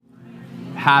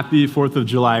happy 4th of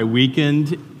July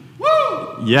weekend.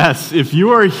 Woo! Yes, if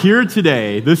you are here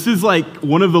today, this is like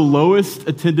one of the lowest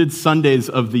attended Sundays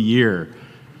of the year.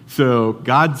 So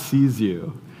God sees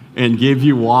you and gave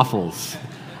you waffles.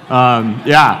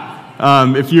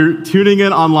 If you're tuning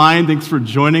in online, thanks for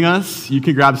joining us. You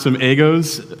can grab some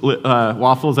Eggos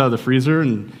waffles out of the freezer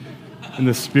and in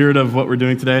the spirit of what we're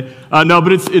doing today.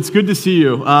 But it's good to see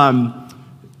you.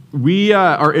 We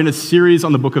are in a series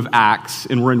on the book of Acts,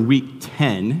 and we're in week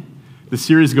 10. The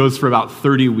series goes for about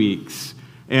 30 weeks.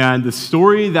 And the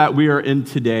story that we are in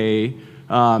today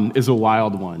is a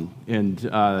wild one. And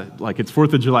it's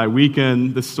 4th of July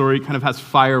weekend. The story kind of has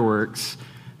fireworks.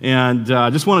 And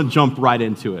I just want to jump right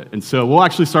into it. And so we'll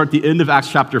actually start at the end of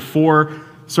Acts chapter 4,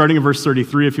 starting in verse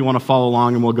 33 if you want to follow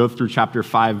along, and we'll go through chapter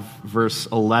 5, verse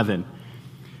 11.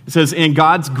 It says, "And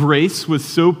God's grace was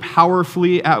so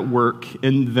powerfully at work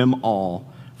in them all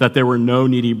that there were no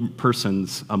needy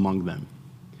persons among them."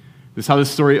 This is how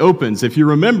this story opens. If you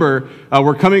remember,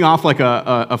 we're coming off like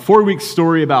a 4-week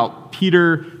story about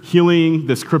Peter healing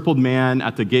this crippled man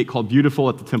at the gate called Beautiful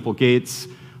at the temple gates.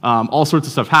 All sorts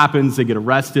of stuff happens. They get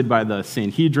arrested by the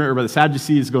Sanhedrin, or by the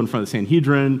Sadducees, go in front of the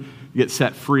Sanhedrin, get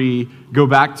set free, go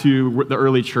back to the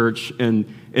early church, and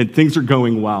things are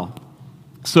going well.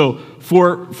 So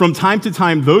from time to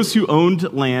time, those who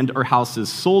owned land or houses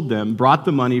sold them, brought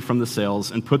the money from the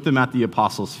sales, and put them at the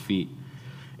apostles' feet.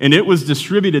 And it was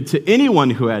distributed to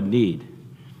anyone who had need.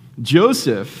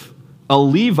 Joseph, a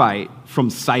Levite from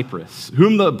Cyprus,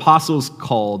 whom the apostles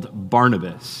called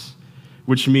Barnabas,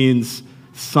 which means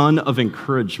son of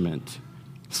encouragement,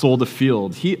 sold a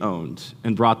field he owned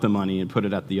and brought the money and put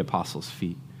it at the apostles'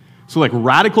 feet. So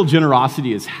radical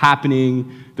generosity is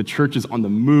happening. The church is on the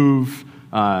move.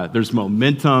 There's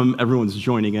momentum. Everyone's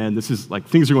joining in. This is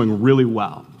things are going really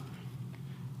well.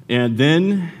 And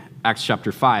then Acts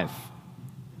chapter 5.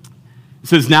 It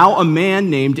says, "Now a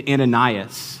man named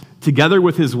Ananias, together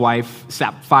with his wife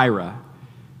Sapphira,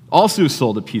 also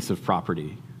sold a piece of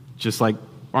property, just like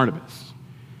Barnabas.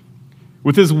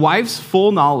 With his wife's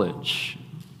full knowledge,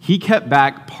 he kept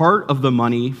back part of the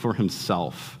money for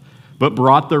himself, but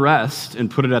brought the rest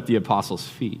and put it at the apostles'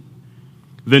 feet.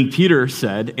 Then Peter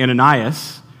said,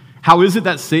 'Ananias, how is it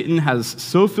that Satan has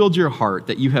so filled your heart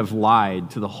that you have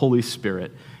lied to the Holy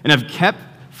Spirit and have kept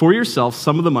for yourself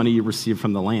some of the money you received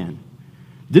from the land?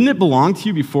 Didn't it belong to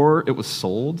you before it was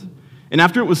sold? And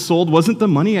after it was sold, wasn't the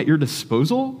money at your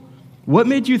disposal? What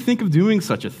made you think of doing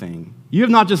such a thing? You have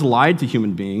not just lied to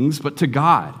human beings, but to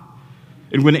God.'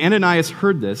 And when Ananias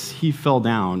heard this, he fell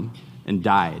down and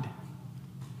died."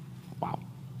 Wow.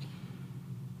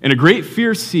 "And a great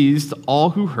fear seized all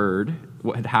who heard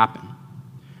what had happened.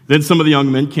 Then some of the young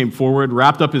men came forward,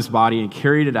 wrapped up his body, and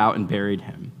carried it out and buried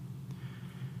him.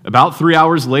 About 3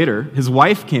 hours later, his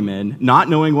wife came in, not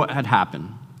knowing what had happened.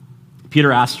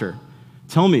 Peter asked her,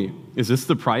 'Tell me, is this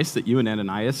the price that you and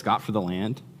Ananias got for the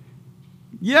land?'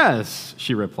 'Yes,'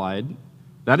 she replied,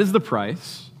 'that is the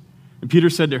price.' And Peter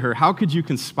said to her, 'How could you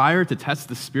conspire to test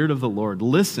the Spirit of the Lord?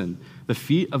 Listen, the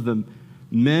feet of the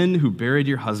men who buried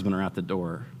your husband are at the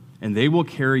door, and they will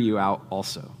carry you out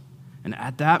also.' And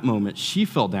at that moment, she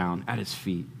fell down at his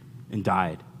feet and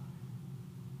died.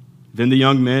 Then the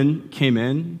young men came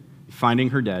in,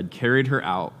 finding her dead, carried her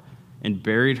out, and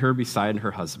buried her beside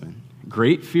her husband.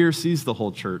 Great fear seized the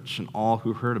whole church and all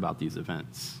who heard about these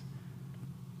events."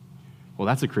 Well,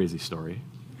 that's a crazy story.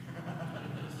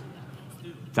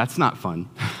 That's not fun.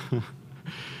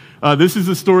 This is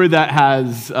a story that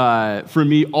has, for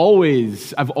me,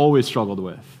 I've always struggled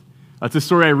with. It's a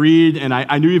story I read, and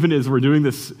I knew even as we're doing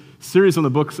this series on the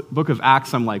book of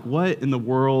Acts, I'm like, what in the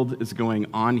world is going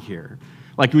on here?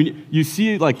 When you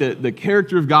see the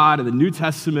character of God in the New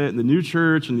Testament and the new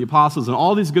church and the apostles and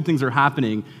all these good things are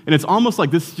happening, and it's almost like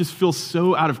this just feels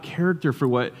so out of character for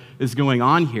what is going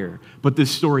on here. But this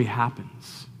story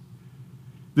happens.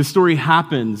 This story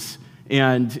happens,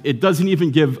 and it doesn't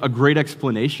even give a great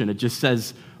explanation. It just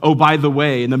says, oh, by the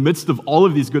way, in the midst of all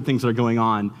of these good things that are going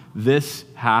on, this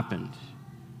happened.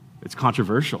 It's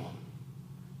controversial.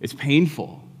 It's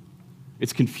painful.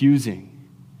 It's confusing.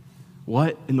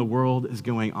 What in the world is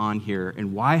going on here,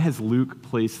 and why has Luke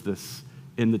placed this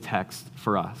in the text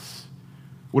for us?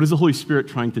 What is the Holy Spirit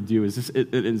trying to do? Is this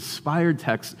an inspired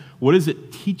text? What is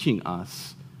it teaching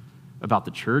us about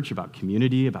the church, about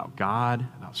community, about God,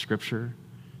 about Scripture?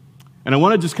 And I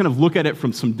want to just kind of look at it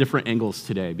from some different angles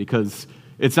today, because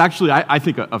it's actually, I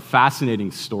think, a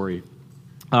fascinating story.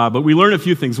 But we learn a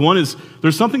few things. One is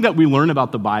there's something that we learn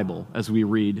about the Bible as we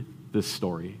read this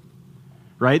story.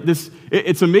 Right?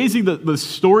 It's amazing the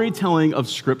storytelling of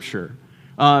Scripture.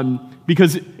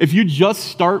 Because if you just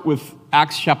start with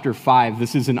Acts chapter 5,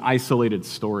 this is an isolated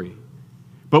story.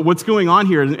 But what's going on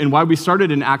here, and why we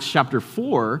started in Acts chapter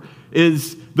 4,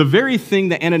 is the very thing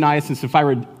that Ananias and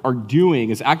Sapphira are doing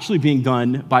is actually being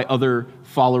done by other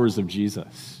followers of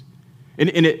Jesus. And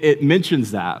it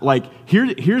mentions that. Like,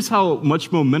 here's how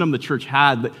much momentum the church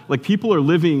had. Like, people are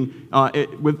living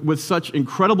with such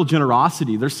incredible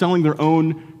generosity. They're selling their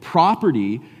own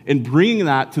property and bringing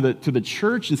that to the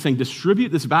church and saying, distribute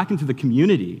this back into the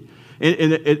community.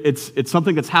 And it's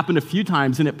something that's happened a few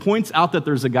times, and it points out that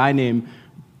there's a guy named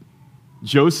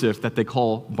Joseph that they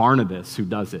call Barnabas who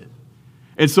does it.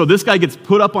 And so this guy gets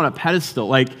put up on a pedestal.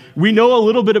 Like, we know a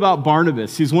little bit about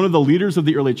Barnabas. He's one of the leaders of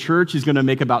the early church. He's going to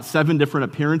make about 7 different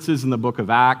appearances in the book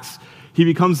of Acts. He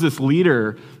becomes this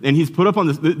leader, and he's put up on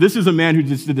this. This is a man who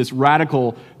just did this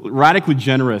radically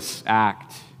generous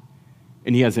act,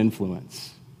 and he has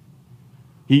influence.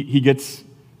 He gets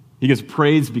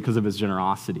praised because of his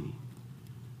generosity.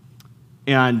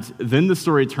 And then the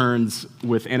story turns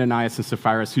with Ananias and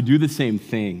Sapphira, who do the same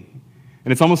thing.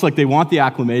 And it's almost like they want the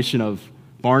acclamation of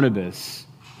Barnabas,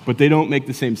 but they don't make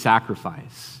the same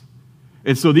sacrifice.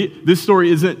 And so this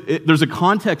story there's a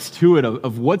context to it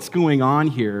of what's going on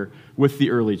here with the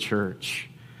early church.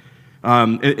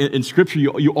 In Scripture,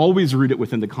 you always read it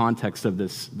within the context of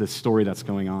this story that's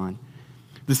going on.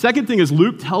 The second thing is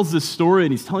Luke tells this story,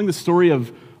 and he's telling the story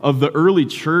of the early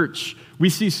church. We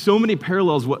see so many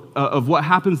parallels of what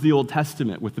happens in the Old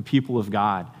Testament with the people of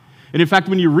God. And in fact,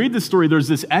 when you read the story, there's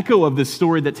this echo of this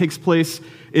story that takes place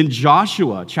in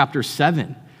Joshua chapter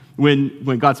 7,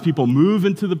 when God's people move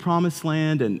into the promised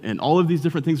land and all of these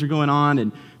different things are going on.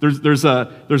 And there's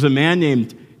a man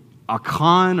named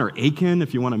Achan or Achan,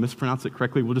 if you want to mispronounce it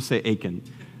correctly, we'll just say Achan.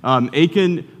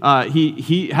 Achan,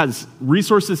 he has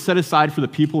resources set aside for the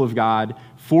people of God,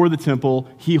 for the temple.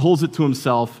 He holds it to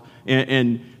himself.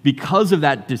 And because of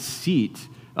that deceit,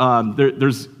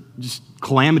 there's just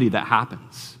calamity that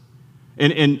happens.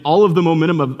 And all of the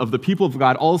momentum of the people of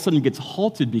God all of a sudden gets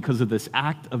halted because of this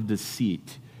act of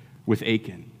deceit with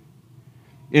Achan.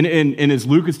 And as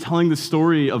Luke is telling the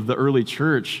story of the early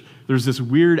church, there's this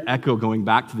weird echo going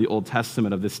back to the Old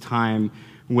Testament of this time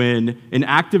when an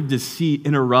act of deceit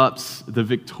interrupts the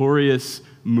victorious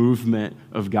movement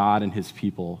of God and his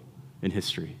people in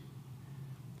history.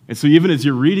 And so even as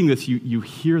you're reading this, you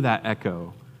hear that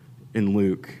echo in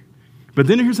Luke. But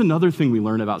then here's another thing we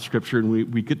learn about Scripture, and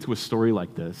we get to a story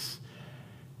like this,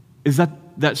 is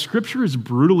that Scripture is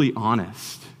brutally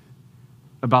honest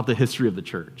about the history of the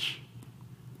church.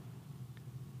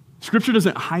 Scripture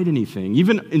doesn't hide anything,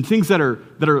 even in things that are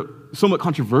somewhat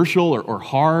controversial or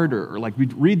hard, or like we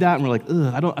read that and we're like,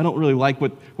 ugh, I don't really like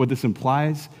what this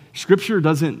implies. Scripture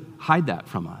doesn't hide that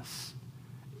from us.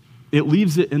 It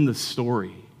leaves it in the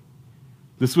story.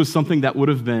 This was something that would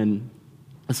have been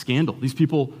a scandal. These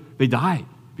people, they died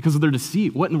because of their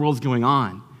deceit. What in the world is going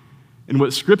on? And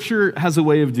what Scripture has a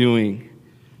way of doing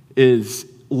is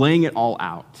laying it all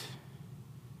out.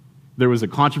 There was a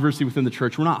controversy within the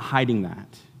church. We're not hiding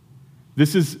that.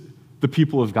 This is the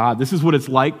people of God. This is what it's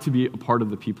like to be a part of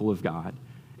the people of God.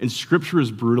 And Scripture is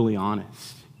brutally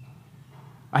honest.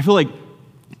 I feel like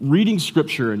reading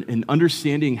Scripture and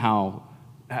understanding how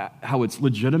it's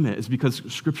legitimate is because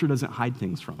Scripture doesn't hide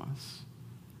things from us.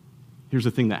 Here's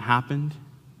the thing that happened.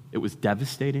 It was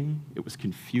devastating. It was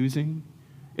confusing.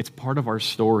 It's part of our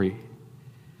story.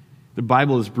 The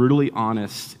Bible is brutally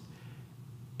honest,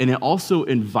 and it also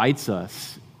invites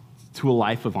us to a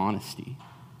life of honesty.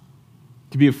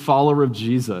 To be a follower of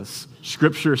Jesus,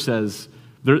 Scripture says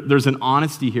there's an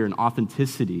honesty here, an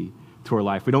authenticity to our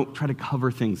life. We don't try to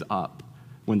cover things up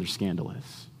when they're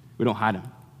scandalous. We don't hide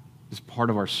them. It's part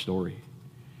of our story.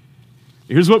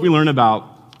 Here's what we learn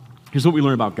about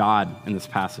God in this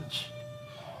passage,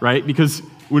 right? Because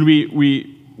when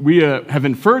we have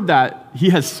inferred that he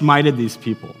has smited these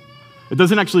people. It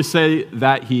doesn't actually say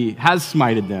that he has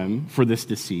smited them for this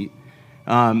deceit,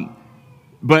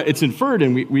 but it's inferred,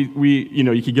 and we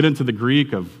you could get into the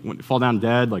Greek of when fall down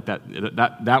dead, like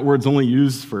that word's only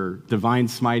used for divine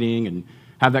smiting, and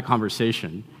have that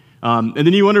conversation. And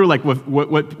then you wonder, like,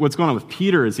 what's going on with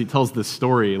Peter as he tells this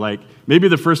story. Like, maybe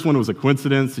the first one was a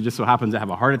coincidence. He just so happens to have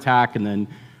a heart attack, and then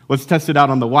let's test it out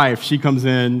on the wife. She comes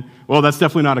in. Well, that's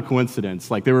definitely not a coincidence.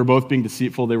 Like, they were both being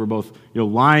deceitful. They were both,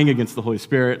 lying against the Holy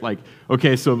Spirit. Like,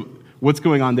 okay, so what's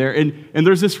going on there? And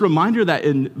there's this reminder that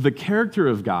in the character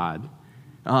of God,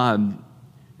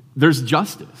 there's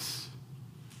justice.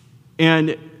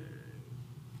 And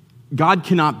God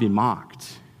cannot be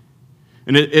mocked.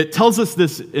 And it tells us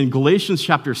this in Galatians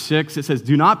chapter 6. It says,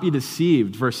 do not be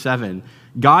deceived, verse 7.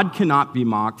 God cannot be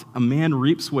mocked. A man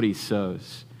reaps what he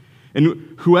sows.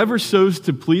 And whoever sows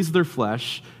to please their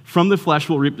flesh, from the flesh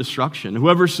will reap destruction.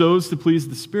 Whoever sows to please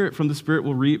the Spirit, from the Spirit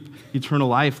will reap eternal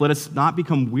life. Let us not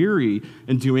become weary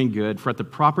in doing good, for at the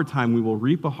proper time we will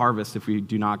reap a harvest if we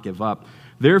do not give up.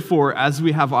 Therefore, as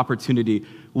we have opportunity,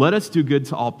 let us do good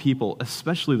to all people,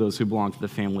 especially those who belong to the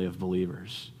family of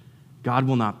believers. God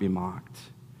will not be mocked.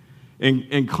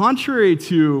 And contrary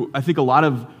to, I think, a lot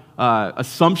of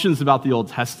assumptions about the Old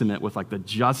Testament with like the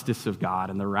justice of God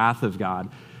and the wrath of God,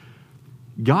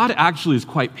 God actually is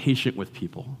quite patient with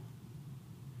people.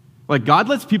 Like, God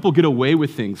lets people get away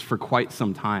with things for quite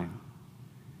some time.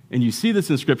 And you see this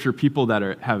in Scripture, people that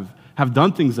have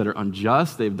done things that are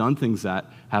unjust, they've done things that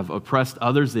have oppressed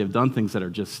others, they have done things that are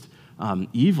just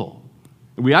evil.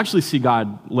 And we actually see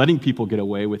God letting people get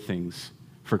away with things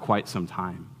for quite some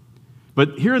time.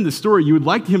 But here in the story, you would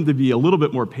like him to be a little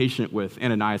bit more patient with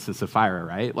Ananias and Sapphira,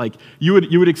 right? Like, you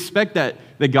would expect that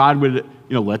God would,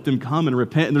 let them come and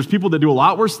repent. And there's people that do a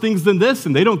lot worse things than this,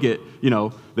 and they don't get,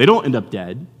 they don't end up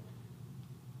dead.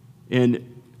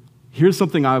 And here's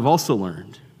something I've also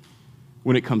learned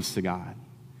when it comes to God,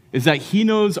 is that he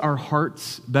knows our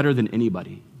hearts better than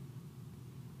anybody.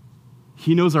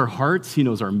 He knows our hearts, he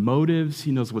knows our motives,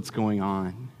 he knows what's going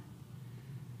on.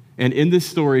 And in this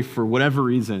story, for whatever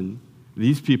reason,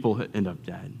 these people end up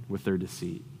dead with their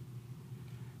deceit.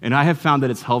 And I have found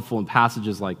that it's helpful in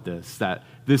passages like this, that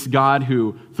this God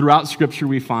who throughout Scripture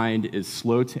we find is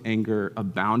slow to anger,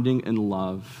 abounding in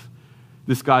love,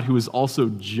 this God who is also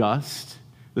just,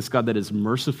 this God that is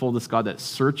merciful, this God that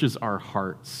searches our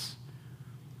hearts.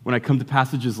 When I come to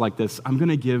passages like this, I'm going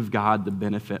to give God the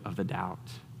benefit of the doubt.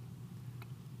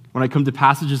 When I come to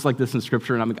passages like this in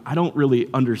Scripture and I don't really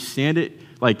understand it,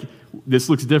 like this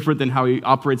looks different than how he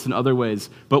operates in other ways,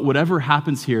 but whatever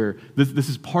happens here, this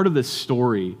is part of this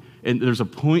story, and there's a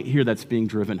point here that's being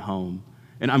driven home.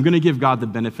 And I'm going to give God the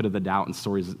benefit of the doubt in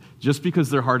stories just because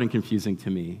they're hard and confusing to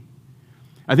me.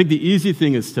 I think the easy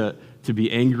thing is to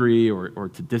be angry or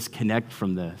to disconnect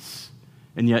from this.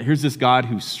 And yet here's this God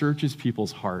who searches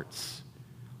people's hearts.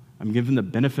 I'm given the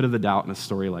benefit of the doubt in a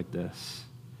story like this.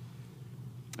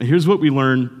 And here's what we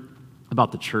learn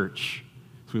about the church.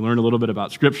 So we learn a little bit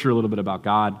about Scripture, a little bit about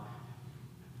God.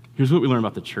 Here's what we learn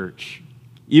about the church.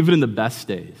 Even in the best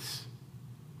days,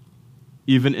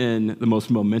 even in the most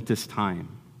momentous time,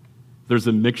 there's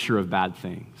a mixture of bad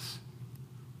things.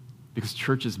 Because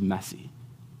church is messy.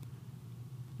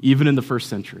 Even in the first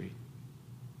century,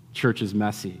 church is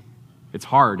messy. It's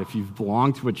hard. If you've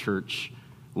belonged to a church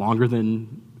longer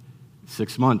than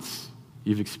 6 months,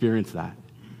 you've experienced that.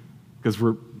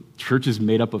 Because church is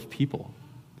made up of people.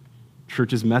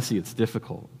 Church is messy. It's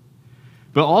difficult.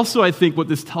 But also, I think what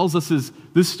this tells us is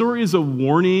this story is a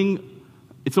warning.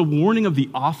 It's a warning of the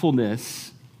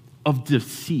awfulness of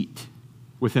deceit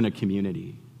within a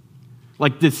community.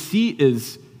 Like, deceit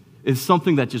is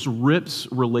something that just rips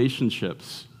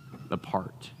relationships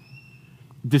apart.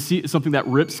 Deceit is something that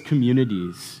rips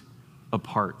communities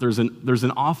apart. There's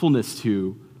an awfulness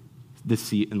to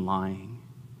deceit and lying.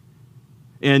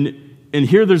 And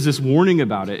here there's this warning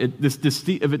about it.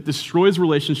 If it destroys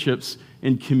relationships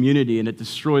and community and it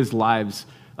destroys lives,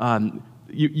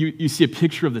 you see a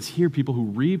picture of this here, people who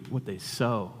reap what they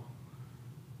sow.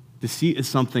 Deceit is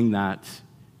something that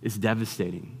is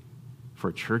devastating for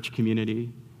a church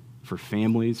community, for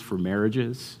families, for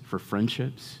marriages, for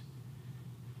friendships.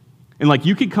 And like,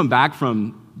 you can come back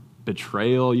from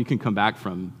betrayal, you can come back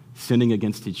from sinning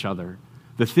against each other.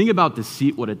 The thing about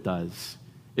deceit, what it does,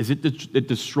 is it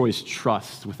destroys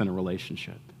trust within a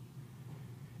relationship.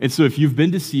 And so if you've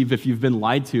been deceived, if you've been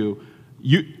lied to,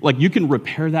 you can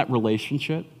repair that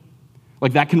relationship.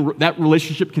 Like, that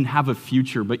relationship can have a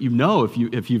future, but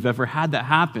if you've ever had that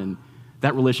happen,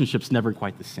 that relationship's never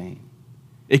quite the same.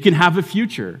 It can have a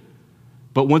future,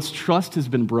 but once trust has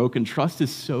been broken, trust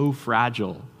is so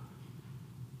fragile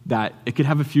that it could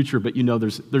have a future, but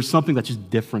there's something that's just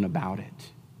different about it.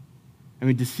 I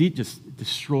mean, deceit just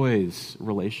destroys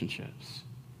relationships.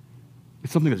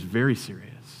 It's something that's very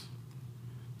serious.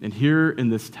 And here in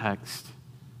this text,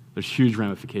 there's huge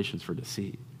ramifications for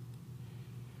deceit.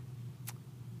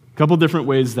 A couple different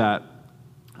ways that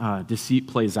deceit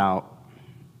plays out.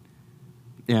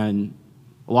 And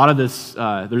a lot of this,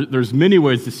 there's many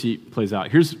ways deceit plays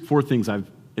out. Here's 4 things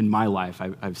in my life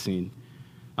I've seen.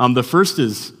 The first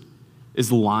is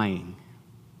lying.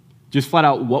 Just flat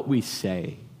out what we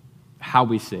say, how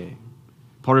we say.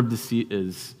 Part of deceit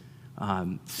is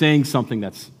saying something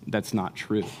that's not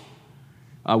true.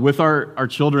 With our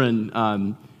children,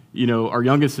 our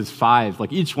youngest is 5.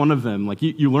 Like, each one of them, like,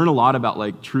 you learn a lot about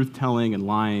like truth telling and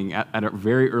lying at a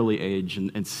very early age,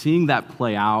 and seeing that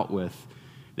play out with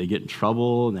they get in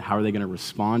trouble, and how are they going to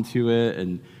respond to it?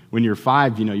 And when you're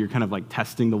 5, you're kind of like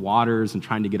testing the waters and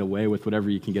trying to get away with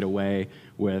whatever you can get away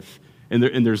with. And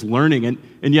there's learning.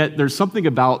 And yet there's something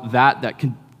about that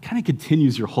kind of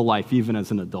continues your whole life, even as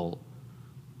an adult.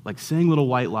 Like saying little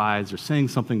white lies or saying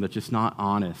something that's just not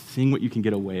honest, seeing what you can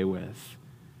get away with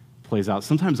plays out,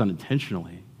 sometimes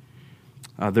unintentionally.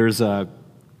 There's a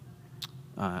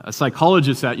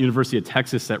psychologist at University of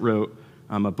Texas that wrote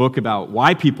a book about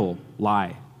why people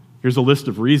lie. Here's a list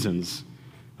of reasons.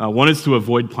 One is to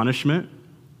avoid punishment.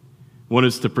 One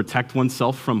is to protect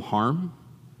oneself from harm.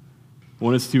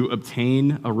 One is to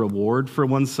obtain a reward for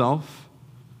oneself,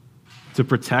 to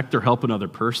protect or help another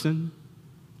person,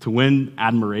 to win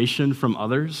admiration from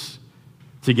others,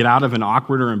 to get out of an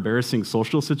awkward or embarrassing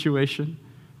social situation,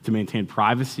 to maintain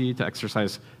privacy, to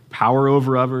exercise power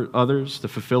over others, to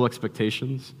fulfill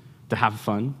expectations, to have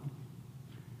fun.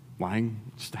 Lying,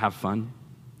 just to have fun.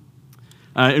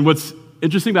 And what's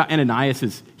interesting about Ananias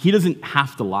is he doesn't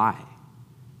have to lie.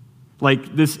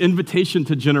 Like, this invitation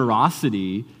to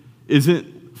generosity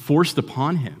isn't forced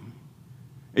upon him.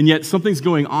 And yet something's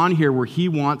going on here where he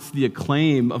wants the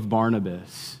acclaim of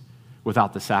Barnabas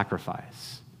without the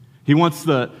sacrifice. He wants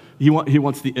the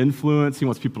influence. He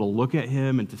wants people to look at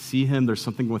him and to see him. There's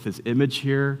something with his image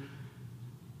here.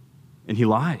 And he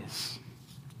lies.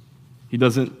 He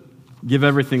doesn't give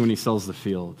everything when he sells the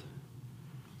field.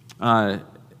 And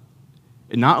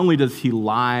not only does he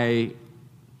lie,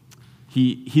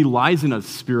 he lies in a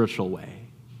spiritual way.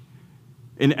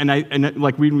 And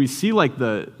like when we see like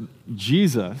the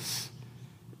Jesus,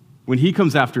 when he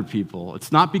comes after people,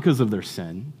 it's not because of their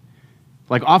sin.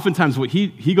 Like oftentimes what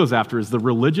he goes after is the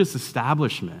religious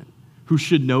establishment who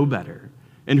should know better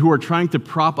and who are trying to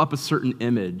prop up a certain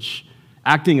image,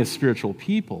 acting as spiritual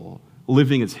people,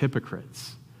 living as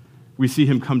hypocrites. We see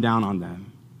him come down on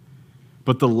them.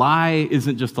 But the lie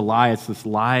isn't just a lie, it's this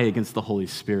lie against the Holy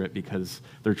Spirit because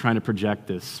they're trying to project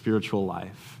this spiritual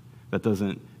life that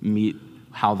doesn't meet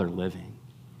how they're living.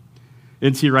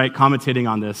 N.T. Wright, commentating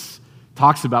on this,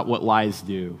 talks about what lies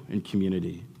do in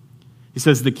community. He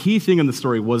says the key thing in the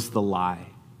story was the lie.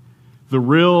 The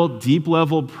real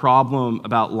deep-level problem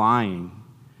about lying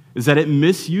is that it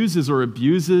misuses or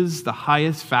abuses the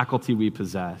highest faculty we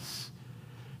possess,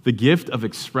 the gift of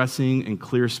expressing in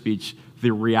clear speech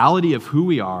the reality of who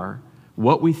we are,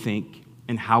 what we think,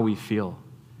 and how we feel.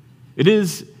 It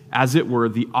is, as it were,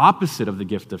 the opposite of the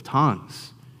gift of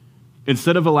tongues.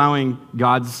 Instead of allowing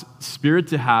God's Spirit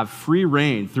to have free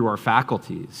reign through our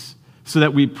faculties, so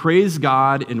that we praise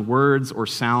God in words or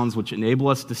sounds which enable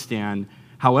us to stand,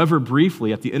 however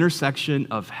briefly, at the intersection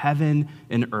of heaven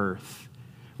and earth.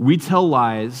 We tell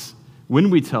lies. When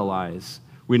we tell lies,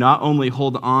 we not only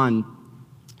hold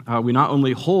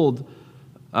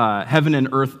heaven and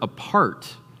earth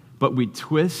apart, but we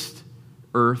twist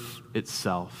earth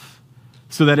itself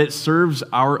so that it serves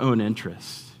our own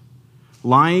interest.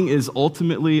 Lying is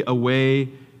ultimately the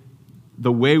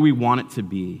way we want it to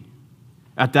be.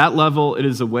 At that level, it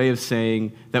is a way of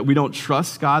saying that we don't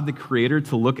trust God, the Creator,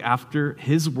 to look after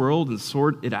His world and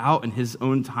sort it out in His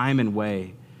own time and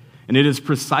way. And it is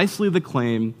precisely the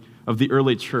claim of the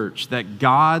early church that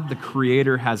God, the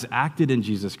Creator, has acted in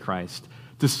Jesus Christ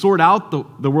to sort out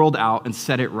the world out and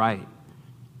set it right.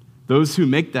 Those who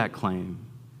make that claim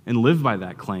and live by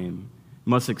that claim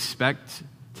must expect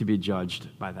to be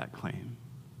judged by that claim.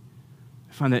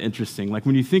 I find that interesting. Like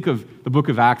when you think of the book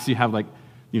of Acts, you have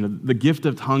the gift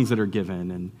of tongues that are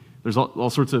given, and there's all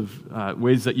sorts of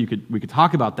ways that we could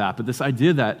talk about that. But this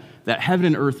idea that heaven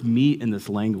and earth meet in this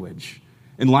language,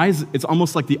 and lies, it's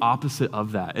almost like the opposite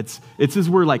of that. It's as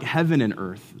where like heaven and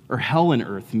earth, or hell and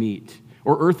earth meet,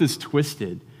 or earth is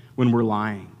twisted when we're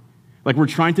lying. Like we're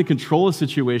trying to control a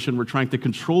situation, we're trying to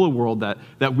control a world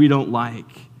that we don't like.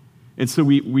 And so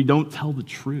we don't tell the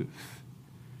truth.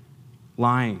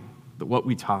 Lying, what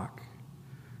we talk.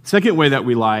 Second way that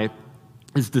we lie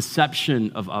is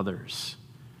deception of others.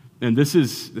 And this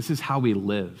is how we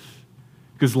live.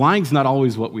 Because lying's not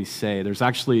always what we say. There's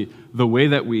actually the way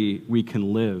that we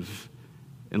can live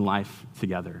in life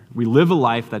together. We live a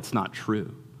life that's not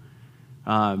true.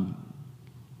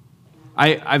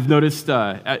 I've noticed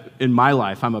in my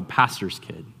life, I'm a pastor's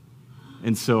kid.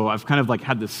 And so I've kind of like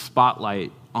had this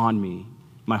spotlight on me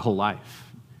my whole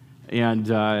life. And,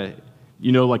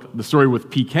 like the story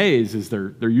with PKs is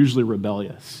they're usually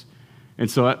rebellious. And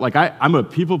so I'm a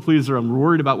people pleaser. I'm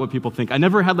worried about what people think. I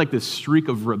never had like this streak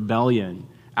of rebellion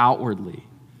outwardly.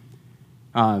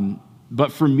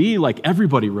 But for me, like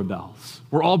everybody rebels.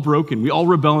 We're all broken. We all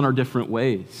rebel in our different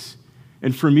ways.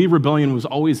 And for me, rebellion was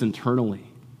always internally.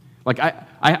 Like,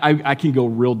 I can go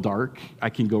real dark. I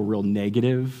can go real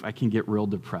negative. I can get real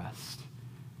depressed.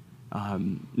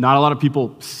 Not a lot of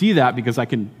people see that because I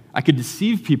could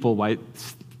deceive people by,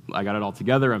 I got it all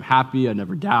together, I'm happy, I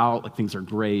never doubt, like things are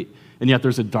great. And yet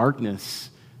there's a darkness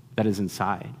that is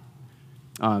inside.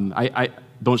 I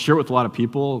don't share it with a lot of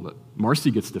people, but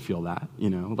Marcy gets to feel that,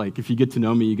 Like if you get to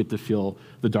know me, you get to feel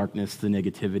the darkness, the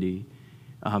negativity,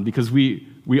 because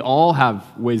we all have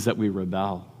ways that we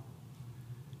rebel.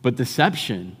 But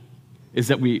deception is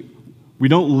that we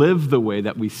don't live the way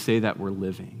that we say that we're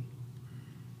living.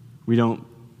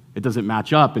 It doesn't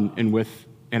match up. And with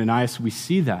Ananias, we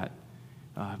see that,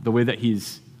 the way that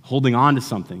he's holding on to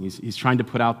something. He's trying to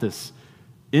put out this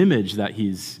image that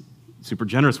he's super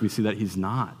generous. We see that he's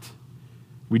not.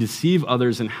 We deceive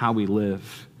others in how we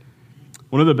live.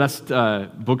 One of the best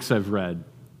books I've read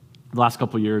the last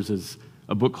couple of years is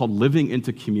a book called Living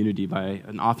into Community by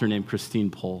an author named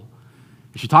Christine Pohl.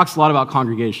 She talks a lot about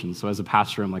congregations. So as a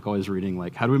pastor, I'm always reading,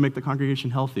 how do we make the congregation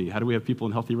healthy? How do we have people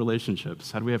in healthy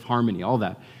relationships? How do we have harmony? All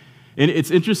that. And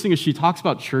it's interesting as she talks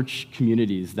about church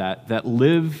communities that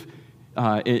live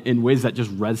in ways that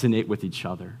just resonate with each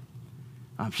other.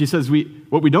 She says,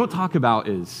 what we don't talk about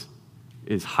is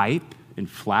hype and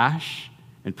flash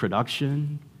and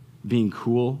production, being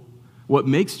cool. What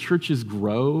makes churches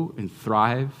grow and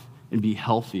thrive and be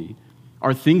healthy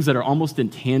are things that are almost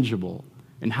intangible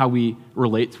in how we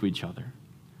relate to each other.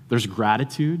 There's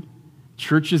gratitude,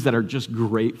 churches that are just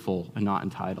grateful and not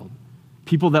entitled.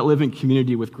 People that live in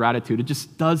community with gratitude, it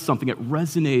just does something. It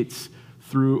resonates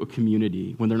through a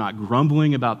community when they're not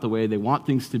grumbling about the way they want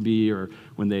things to be, or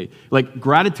when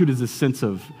gratitude is a sense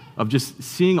of just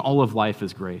seeing all of life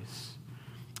as grace.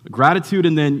 Gratitude,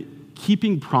 and then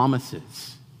keeping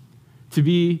promises. To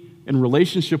be in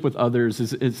relationship with others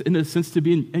is in a sense to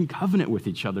be in covenant with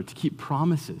each other, to keep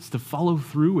promises, to follow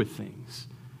through with things.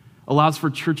 Allows for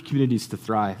church communities to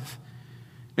thrive.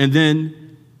 And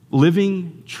then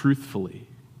living truthfully.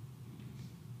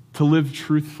 To live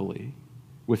truthfully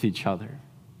with each other.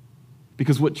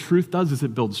 Because what truth does is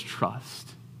it builds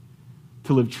trust.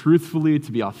 To live truthfully,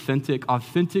 to be authentic.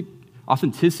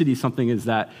 Authenticity, something is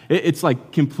that it's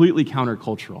completely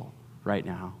countercultural right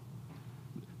now.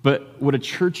 But what a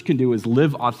church can do is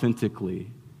live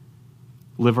authentically,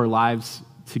 live our lives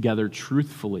together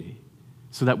truthfully,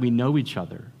 so that we know each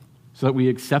other, so that we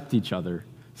accept each other,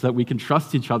 so that we can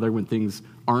trust each other when things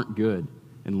aren't good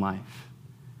in life.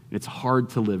 And it's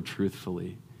hard to live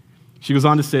truthfully. She goes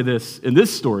on to say this, in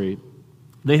this story,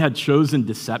 they had chosen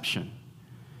deception.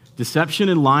 Deception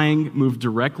and lying moved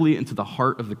directly into the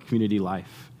heart of the community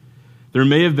life. There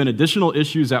may have been additional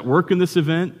issues at work in this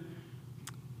event,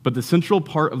 but the central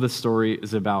part of the story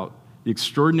is about the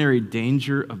extraordinary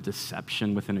danger of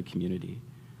deception within a community.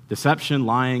 Deception,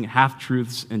 lying,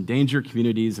 half-truths endanger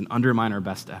communities and undermine our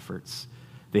best efforts.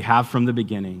 They have from the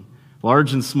beginning.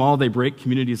 Large and small, they break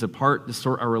communities apart,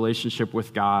 distort our relationship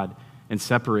with God, and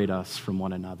separate us from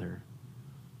one another.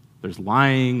 There's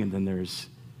lying, and then there's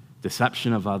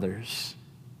deception of others.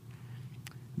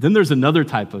 Then there's another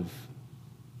type of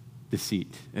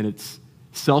deceit, and it's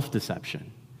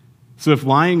self-deception. So if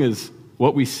lying is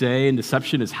what we say and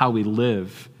deception is how we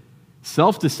live,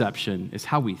 self-deception is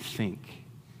how we think.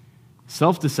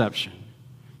 Self-deception,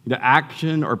 the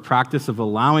action or practice of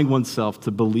allowing oneself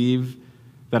to believe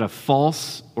that a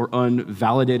false or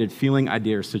unvalidated feeling,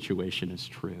 idea, or situation is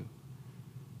true.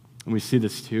 And we see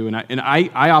this too, and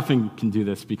I often can do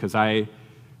this because I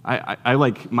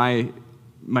like my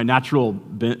natural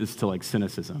bent is to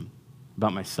cynicism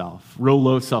about myself, real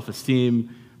low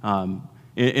self-esteem.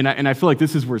 And I feel like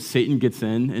this is where Satan gets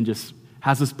in and just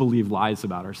has us believe lies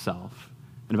about ourselves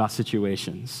and about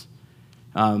situations.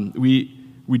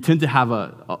 We tend to have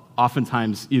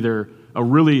oftentimes either a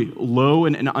really low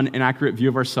and inaccurate view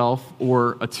of ourselves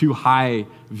or a too high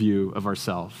view of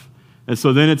ourselves. And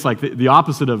so then it's the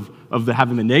opposite of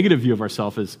having the negative view of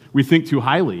ourselves is we think too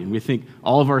highly, and we think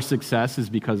all of our success is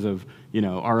because of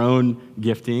our own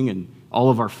gifting, and all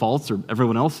of our faults are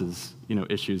everyone else's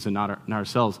issues and not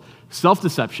ourselves.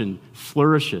 Self-deception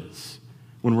flourishes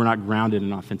when we're not grounded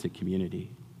in authentic community.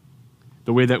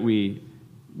 The way that we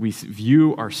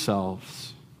view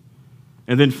ourselves.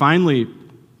 And then finally,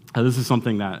 this is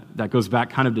something that goes back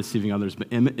kind of deceiving others, but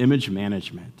image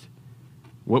management.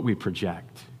 What we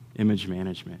project, image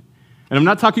management. And I'm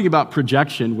not talking about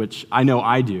projection, which I know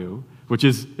I do, which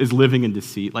is living in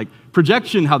deceit.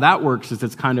 Projection, how that works is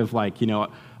it's kind of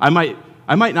I might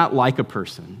not like a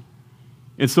person.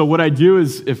 And so what I do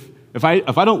is if I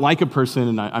don't like a person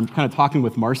and I'm kind of talking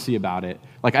with Marcy about it,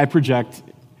 I project,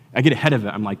 I get ahead of it.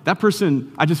 I'm that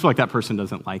person, I just feel like that person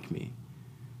doesn't like me.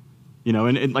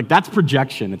 And like that's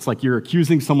projection. It's like you're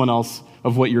accusing someone else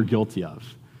of what you're guilty of.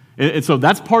 And so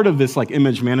that's part of this like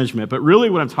image management. But really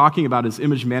what I'm talking about is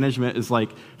image management is like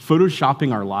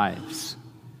photoshopping our lives.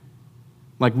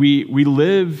 Like we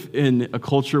live in a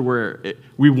culture where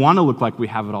we want to look like we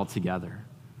have it all together.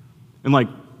 And like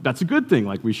that's a good thing.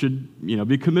 Like we should,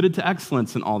 be committed to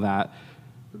excellence and all that.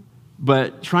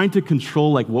 But trying to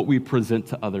control like what we present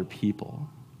to other people.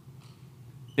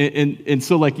 And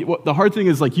so like the hard thing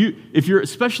is like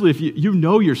especially if you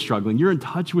know you're struggling, you're in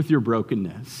touch with your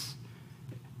brokenness.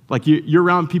 Like you're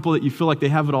around people that you feel like they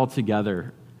have it all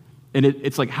together. And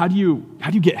it's like, how do you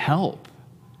get help?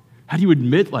 How do you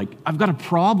admit like, I've got a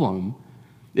problem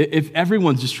if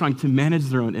everyone's just trying to manage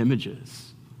their own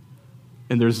images?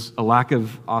 And there's a lack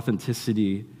of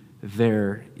authenticity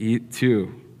there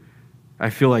too. I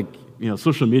feel like,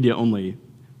 social media only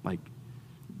like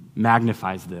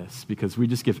magnifies this because we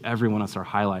just give everyone else our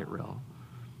highlight reel.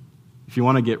 If you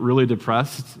want to get really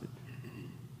depressed,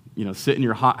 sit in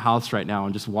your hot house right now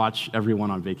and just watch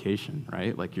everyone on vacation,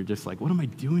 right? Like you're just like, what am I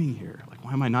doing here? Like,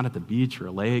 why am I not at the beach or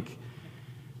a lake?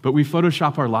 But we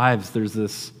Photoshop our lives. There's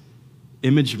this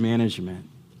image management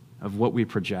of what we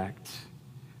project.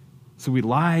 So we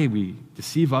lie, we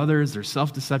deceive others, there's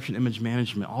self-deception, image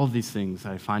management, all of these things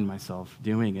I find myself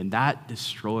doing, and that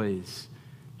destroys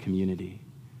community,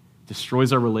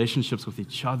 destroys our relationships with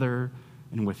each other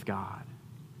and with God.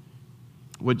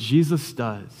 What Jesus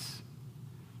does,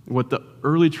 what the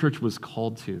early church was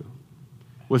called to,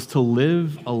 was to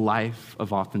live a life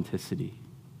of authenticity,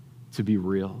 to be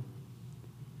real,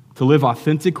 to live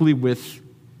authentically with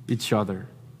each other.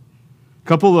 A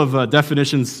couple of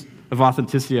definitions of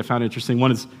authenticity I found interesting.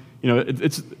 One is,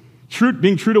 it's true,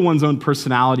 being true to one's own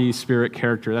personality, spirit,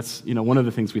 character. That's, one of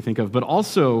the things we think of. But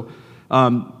also,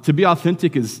 to be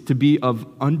authentic is to be of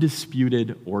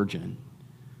undisputed origin.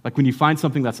 Like when you find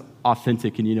something that's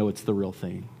authentic and it's the real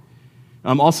thing.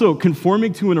 Also,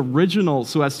 conforming to an original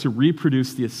so as to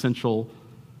reproduce the essential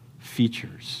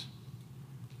features.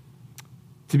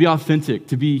 To be authentic,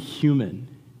 to be human,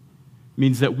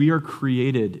 means that we are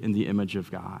created in the image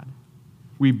of God.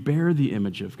 We bear the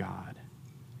image of God.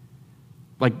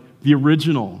 Like the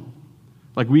original.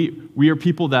 Like we are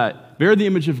people that bear the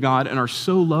image of God and are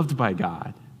so loved by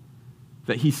God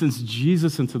that he sends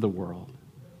Jesus into the world,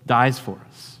 dies for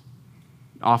us,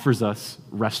 offers us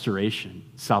restoration,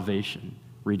 salvation,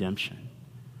 redemption.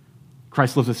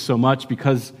 Christ loves us so much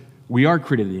because we are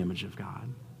created in the image of God.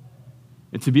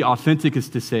 And to be authentic is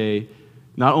to say,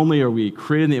 not only are we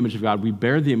created in the image of God, we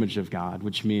bear the image of God,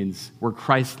 which means we're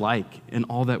Christ-like in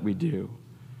all that we do.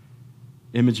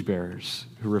 Image bearers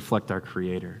who reflect our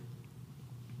Creator.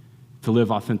 To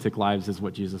live authentic lives is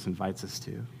what Jesus invites us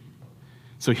to.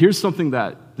 So here's something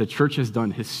that the church has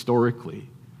done historically.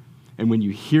 And when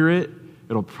you hear it,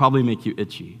 it'll probably make you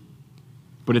itchy.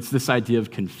 But it's this idea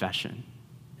of confession.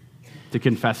 To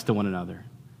confess to one another.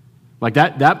 Like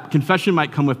that confession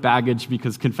might come with baggage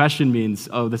because confession means,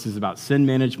 this is about sin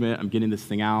management, I'm getting this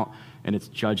thing out, and it's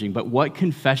judging. But what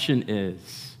confession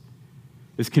is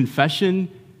confession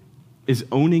is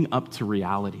owning up to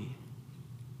reality.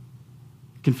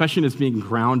 Confession is being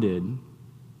grounded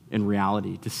in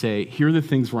reality, to say, here are the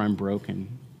things where I'm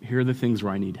broken, here are the things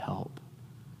where I need help.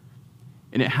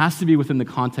 And it has to be within the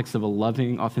context of a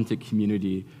loving, authentic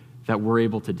community that we're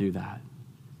able to do that.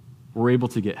 We're able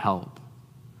to get help.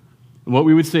 And what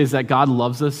we would say is that God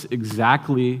loves us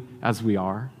exactly as we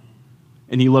are,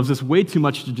 and he loves us way too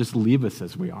much to just leave us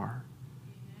as we are,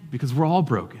 because we're all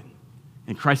broken,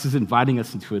 and Christ is inviting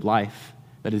us into a life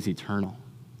that is eternal.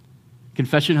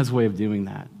 Confession has a way of doing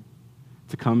that,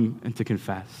 to come and to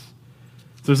confess.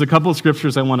 So there's a couple of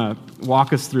scriptures I want to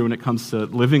walk us through when it comes to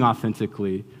living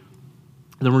authentically.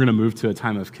 Then we're going to move to a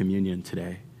time of communion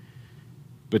today.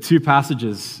 But two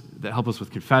passages that help us with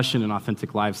confession and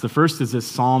authentic lives. The first is this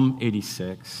Psalm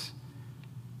 86.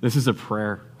 This is a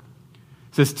prayer.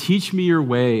 It says, "Teach me your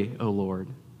way, O Lord,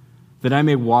 that I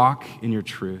may walk in your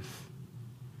truth.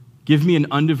 Give me an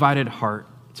undivided heart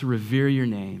to revere your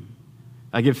name.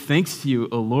 I give thanks to you,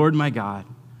 O Lord my God,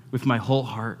 with my whole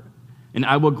heart, and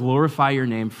I will glorify your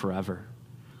name forever.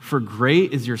 For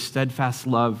great is your steadfast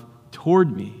love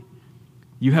toward me.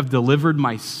 You have delivered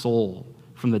my soul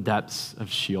from the depths of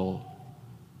Sheol.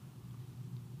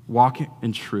 Walk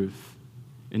in truth,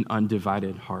 in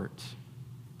undivided heart.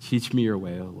 Teach me your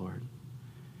way, O Lord."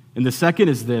 And the second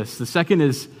is this. The second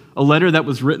is a letter that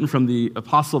was written from the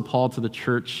Apostle Paul to the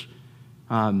church.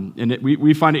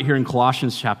 We find it here in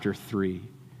Colossians chapter 3.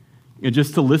 And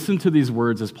just to listen to these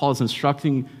words as Paul is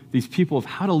instructing these people of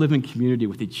how to live in community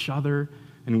with each other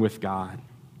and with God.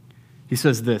 He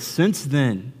says this, "Since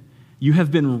then, You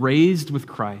have been raised with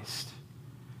Christ.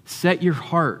 Set your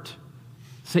hearts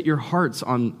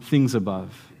on things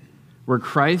above, where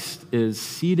Christ is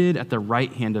seated at the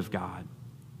right hand of God.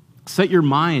 Set your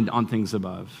mind on things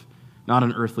above, not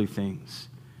on earthly things.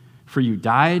 For you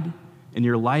died, and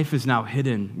your life is now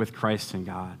hidden with Christ in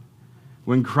God.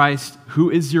 When Christ,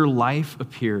 who is your life,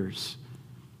 appears,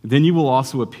 then you will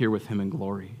also appear with him in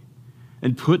glory.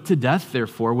 And put to death,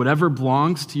 therefore, whatever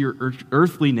belongs to your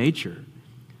earthly nature: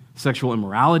 sexual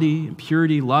immorality,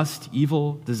 impurity, lust,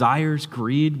 evil, desires,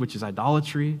 greed, which is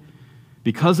idolatry.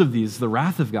 Because of these, the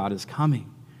wrath of God is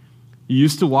coming. You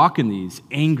used to walk in these: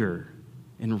 anger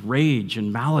and rage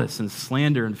and malice and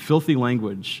slander and filthy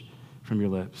language from your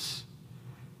lips.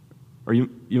 Or you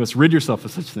must rid yourself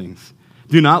of such things.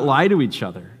 Do not lie to each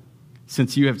other,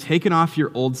 since you have taken off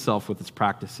your old self with its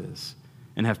practices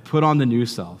and have put on the new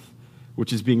self,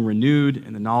 which is being renewed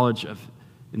in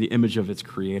the image of its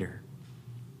creator.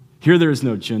 Here there is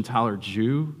no Gentile or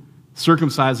Jew,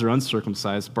 circumcised or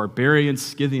uncircumcised, barbarian,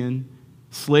 Scythian,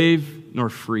 slave nor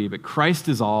free, but Christ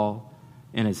is all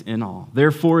and is in all.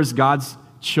 Therefore, as God's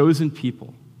chosen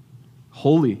people,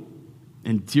 holy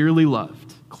and dearly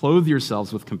loved, clothe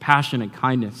yourselves with compassion and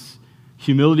kindness,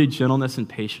 humility, gentleness, and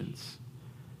patience.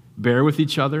 Bear with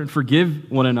each other and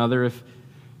forgive one another if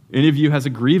any of you has a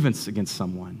grievance against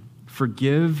someone.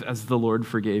 Forgive as the Lord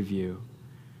forgave you.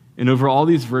 And over all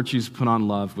these virtues put on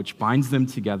love, which binds them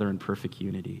together in perfect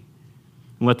unity.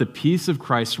 And let the peace of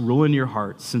Christ rule in your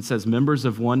hearts, since as members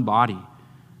of one body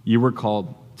you were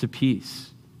called to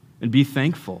peace. And be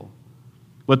thankful.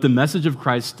 Let the message of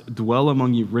Christ dwell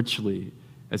among you richly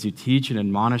as you teach and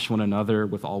admonish one another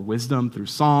with all wisdom through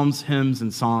psalms, hymns,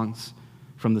 and songs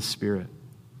from the Spirit,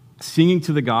 singing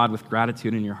to God with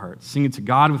gratitude in your hearts. Singing to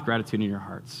God with gratitude in your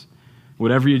hearts.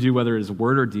 Whatever you do, whether it is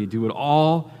word or deed, do it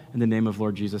all in the name of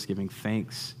Lord Jesus, giving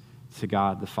thanks to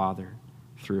God the Father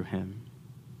through him.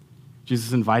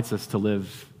 Jesus invites us to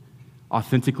live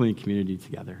authentically in community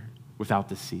together without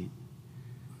deceit.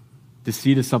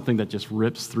 Deceit is something that just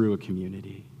rips through a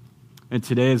community. And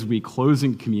today, as we close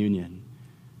in communion,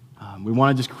 we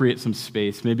want to just create some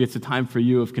space. Maybe it's a time for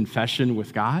you of confession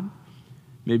with God.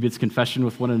 Maybe it's confession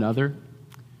with one another.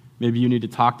 Maybe you need to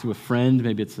talk to a friend.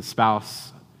 Maybe it's a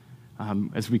spouse.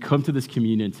 As we come to this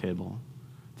communion table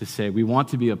to say we want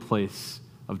to be a place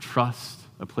of trust,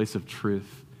 a place of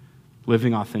truth,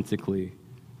 living authentically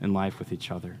in life with each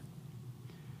other.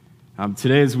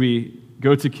 Today, as we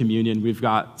go to communion, we've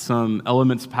got some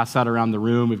elements passed out around the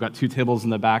room. We've got 2 tables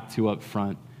in the back, 2 up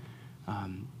front.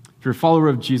 If you're a follower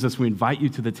of Jesus, we invite you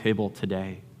to the table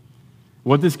today.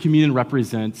 What this communion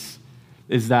represents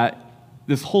is that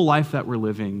this whole life that we're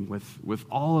living with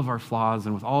all of our flaws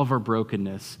and with all of our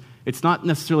brokenness, it's not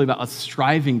necessarily about us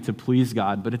striving to please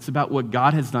God, but it's about what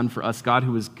God has done for us, God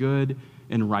who is good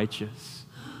and righteous,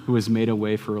 who has made a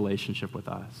way for relationship with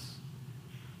us.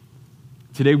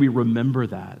 Today we remember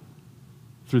that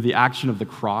through the action of the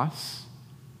cross,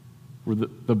 where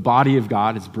the body of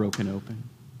God is broken open.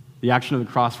 The action of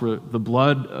the cross where the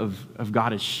blood of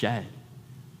God is shed.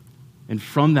 And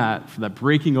from that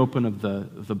breaking open of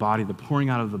the body, the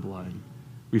pouring out of the blood,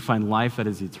 we find life that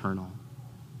is eternal,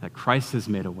 that Christ has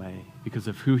made a way because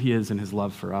of who he is and his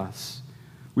love for us.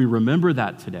 We remember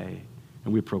that today,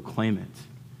 and we proclaim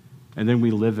it. And then we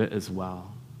live it as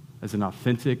well, as an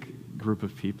authentic group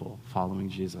of people following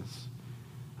Jesus.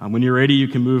 When you're ready, you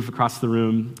can move across the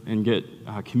room and get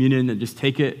communion and just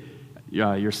take it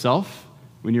yourself.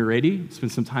 When you're ready,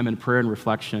 spend some time in prayer and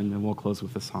reflection, and we'll close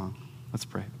with a song. Let's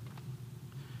pray.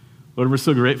 Lord, we're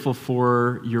so grateful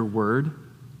for your word.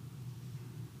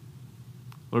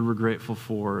 Lord, we're grateful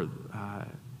for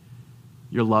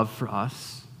your love for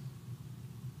us.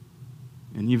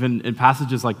 And even in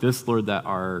passages like this, Lord, that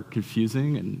are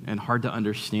confusing and hard to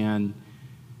understand,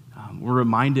 we're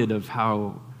reminded of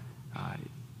how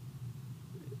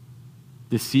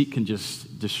deceit can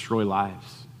just destroy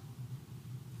lives.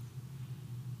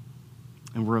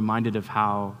 And we're reminded of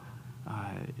how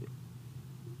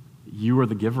you are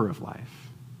the giver of life.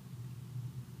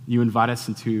 You invite us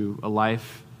into a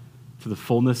life to the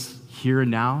fullness here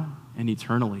and now and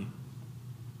eternally.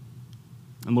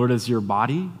 And Lord, as your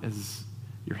body, as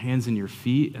your hands and your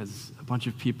feet, as a bunch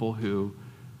of people who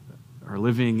are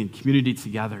living in community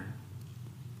together,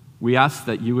 we ask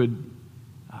that you would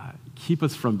keep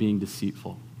us from being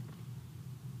deceitful,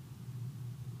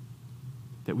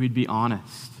 that we'd be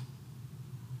honest,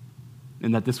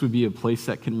 and that this would be a place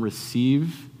that can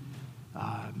receive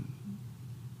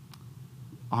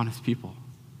honest people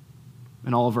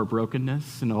in all of our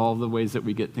brokenness and all the ways that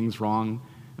we get things wrong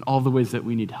and all the ways that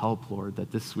we need help, Lord,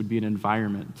 that this would be an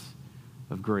environment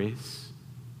of grace.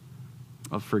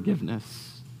 of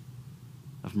forgiveness,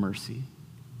 of mercy.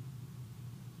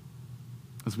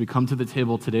 As we come to the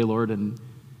table today, Lord, and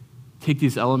take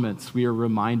these elements, we are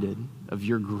reminded of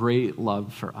your great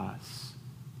love for us.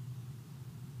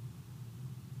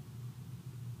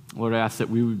 Lord, I ask that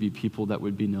we would be people that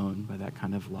would be known by that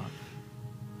kind of love.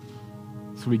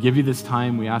 So we give you this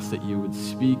time. We ask that you would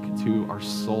speak to our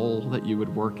soul, that you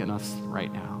would work in us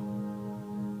right now.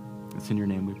 It's in your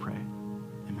name we pray.